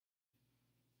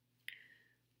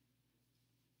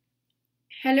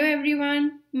Hello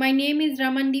everyone, my name is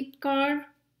Ramandeep Kaur.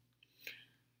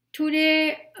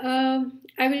 Today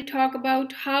I will talk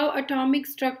about how atomic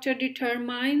structure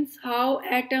determines how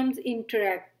atoms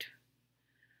interact.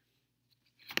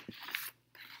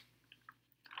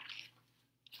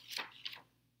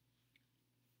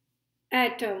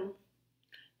 Atom.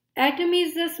 Atom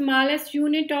is the smallest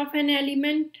unit of an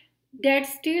element that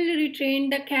still retain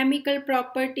the chemical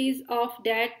properties of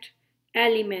that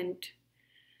element.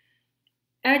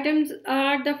 Atoms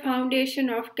are the foundation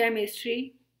of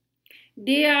chemistry.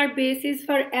 They are basis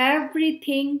for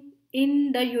everything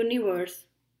in the universe.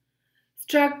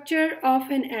 Structure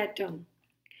of an atom.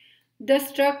 The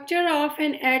structure of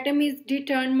an atom is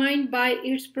determined by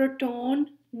its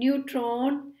proton,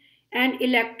 neutron, and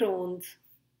electrons.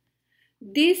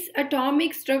 This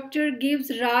atomic structure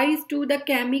gives rise to the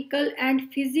chemical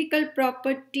and physical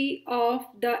property of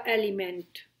the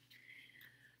element.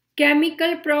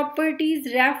 Chemical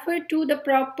properties refer to the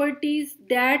properties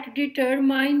that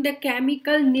determine the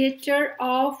chemical nature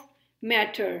of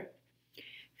matter.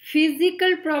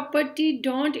 Physical properties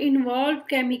don't involve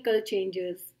chemical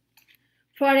changes.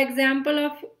 For example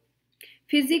of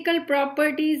physical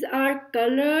properties are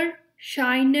color,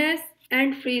 shyness,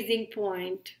 and freezing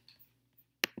point.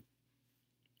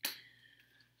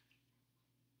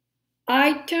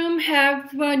 Atoms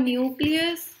have a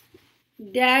nucleus,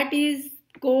 that is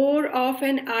core of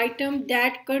an atom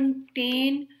that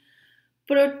contain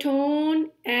proton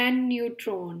and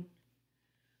neutron.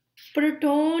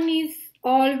 Proton is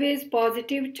always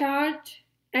positive charge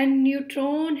and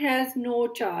neutron has no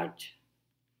charge.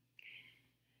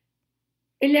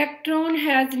 Electron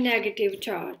has negative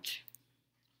charge.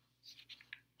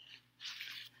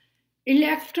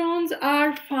 Electrons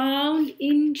are found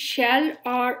in shell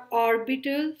or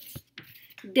orbitals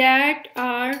that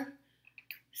are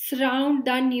surround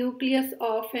the nucleus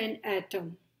of an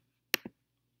atom.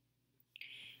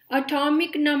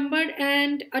 Atomic number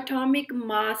and atomic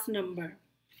mass number.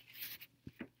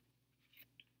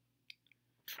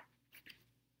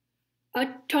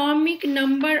 Atomic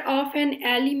number of an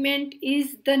element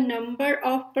is the number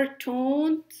of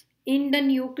protons in the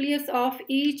nucleus of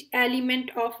each element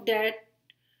of that.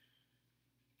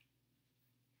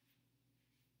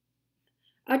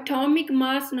 Atomic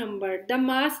mass number. The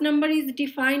mass number is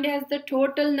defined as the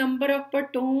total number of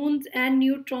protons and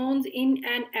neutrons in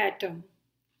an atom.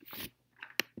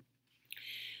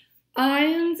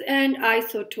 Ions and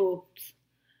isotopes.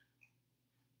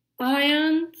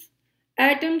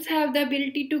 Atoms have the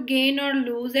ability to gain or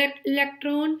lose an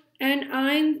electron. An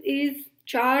ion is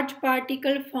charged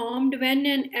particle formed when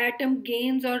an atom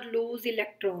gains or loses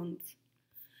electrons.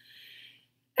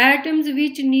 Atoms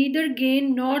which neither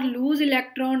gain nor lose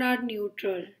electron are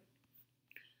neutral.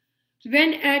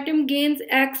 When atom gains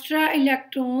extra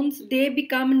electrons, they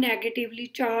become negatively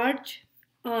charged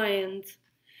ions.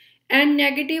 And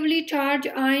negatively charged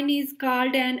ion is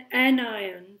called an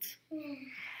anion.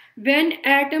 When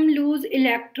atom lose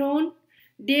electron,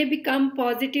 they become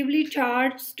positively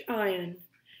charged ion.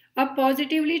 A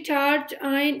positively charged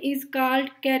ion is called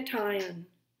cation.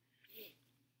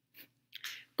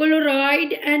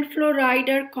 Chloride and fluoride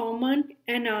are common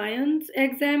anions.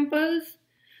 Examples: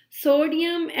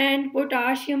 sodium and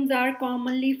potassium are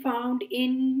commonly found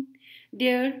in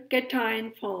their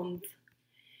cation forms.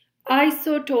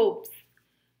 Isotopes.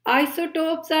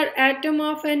 Isotopes are atoms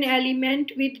of an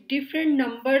element with different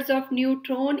numbers of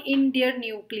neutrons in their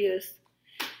nucleus.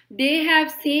 They have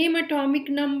same atomic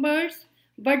numbers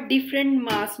but different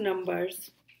mass numbers.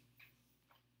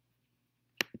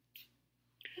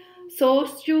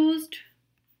 Source used: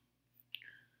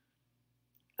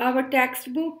 our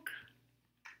textbook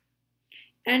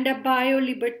and a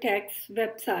BioLiberText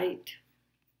website.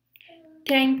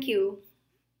 Thank you.